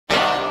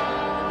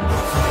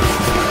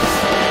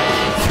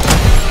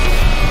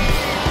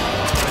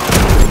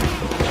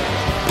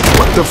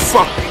The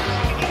fuck?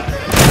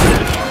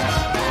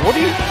 What are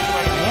you?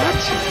 What?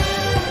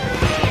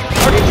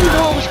 How did you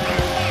know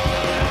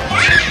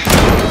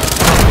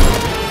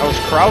I was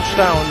crouched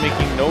down,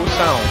 making no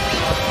sounds.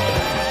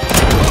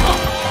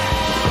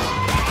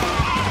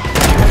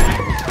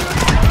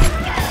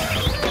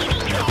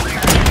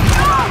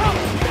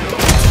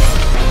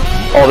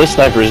 Oh, this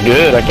sniper is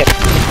good. I can't.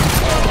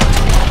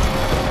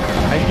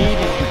 I needed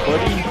you,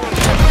 buddy.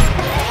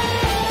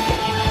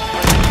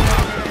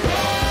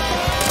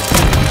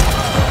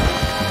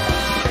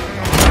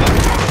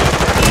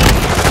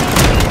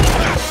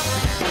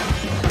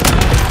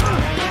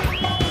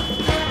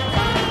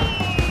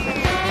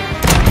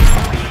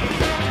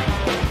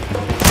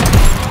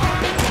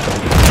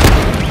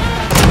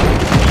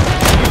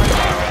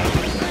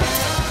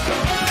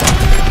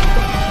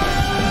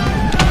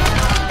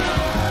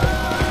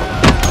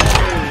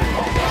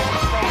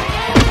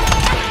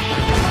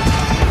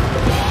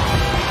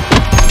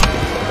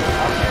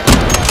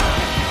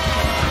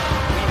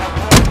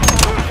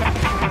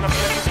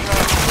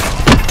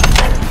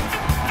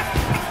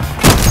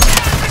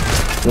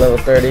 Level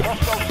 30.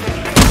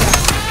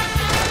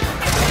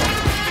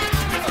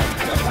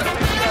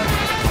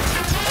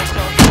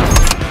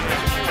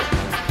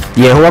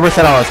 Yeah, whoever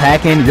said I was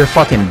hacking, you're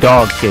fucking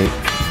dog shit.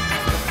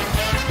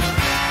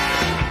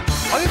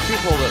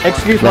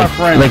 Excuse my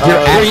friend. Like you're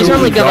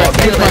absolutely dog.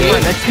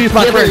 Excuse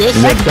my friend.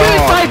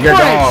 You're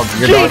dog.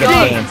 You're dog at the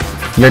game.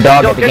 You're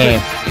dog at the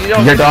game.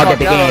 You're dog at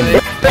the game.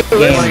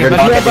 You're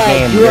dog at the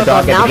game. You're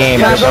dog at the game.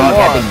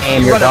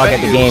 You're dog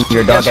at the game.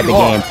 You're dog at the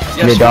game.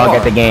 You're dog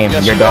at the game.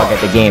 You're dog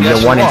at the game.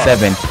 You're 1 in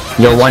 7.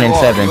 You're 1 in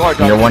 7.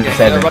 You're 1 in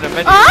 7.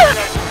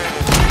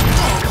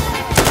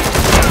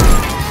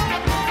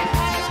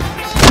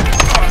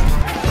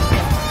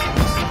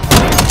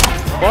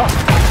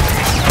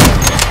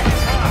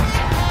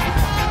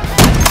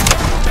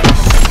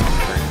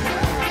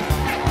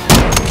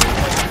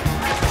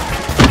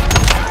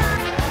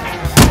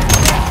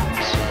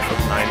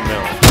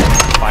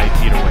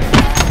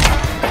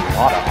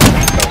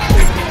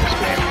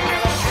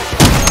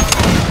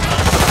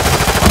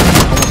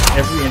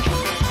 Every inch.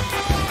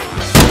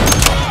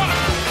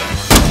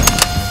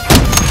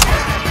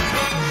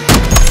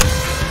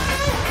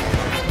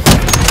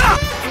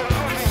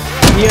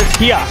 He is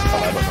here.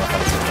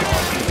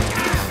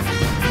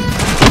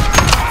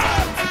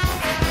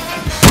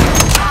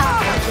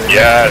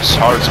 Yes,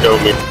 hard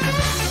scope me.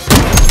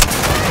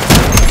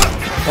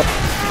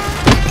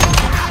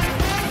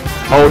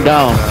 Hold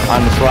down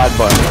on the slide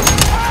button.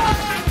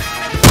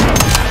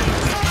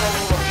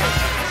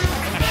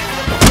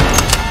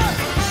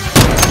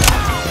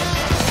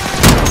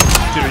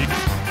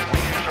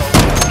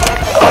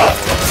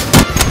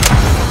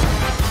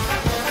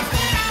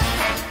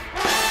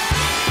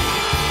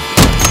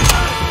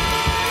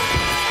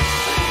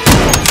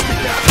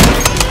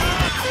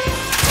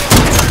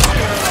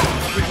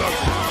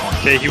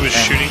 Okay, he was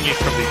shooting you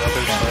from the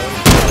other side.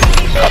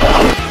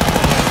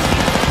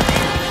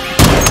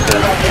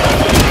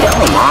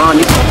 Come on.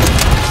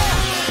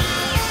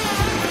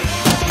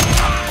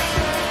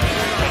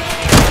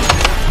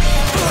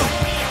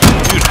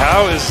 Dude,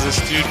 how is this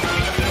dude?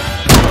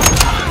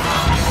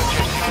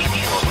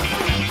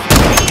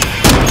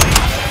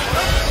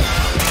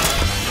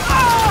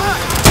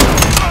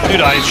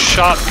 Dude, I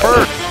shot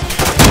first.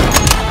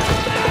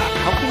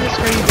 How can this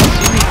guy even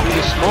see me through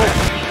the smoke?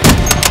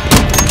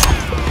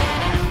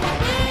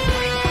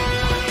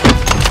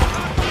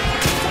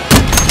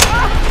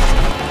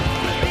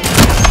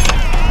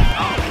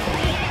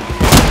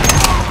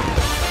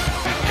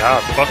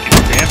 God fucking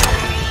damn it.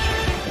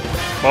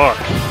 Fuck.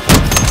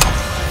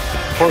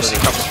 Of course he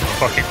comes from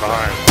fucking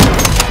behind.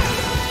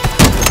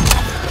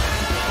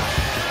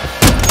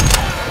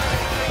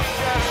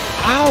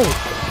 Ouch!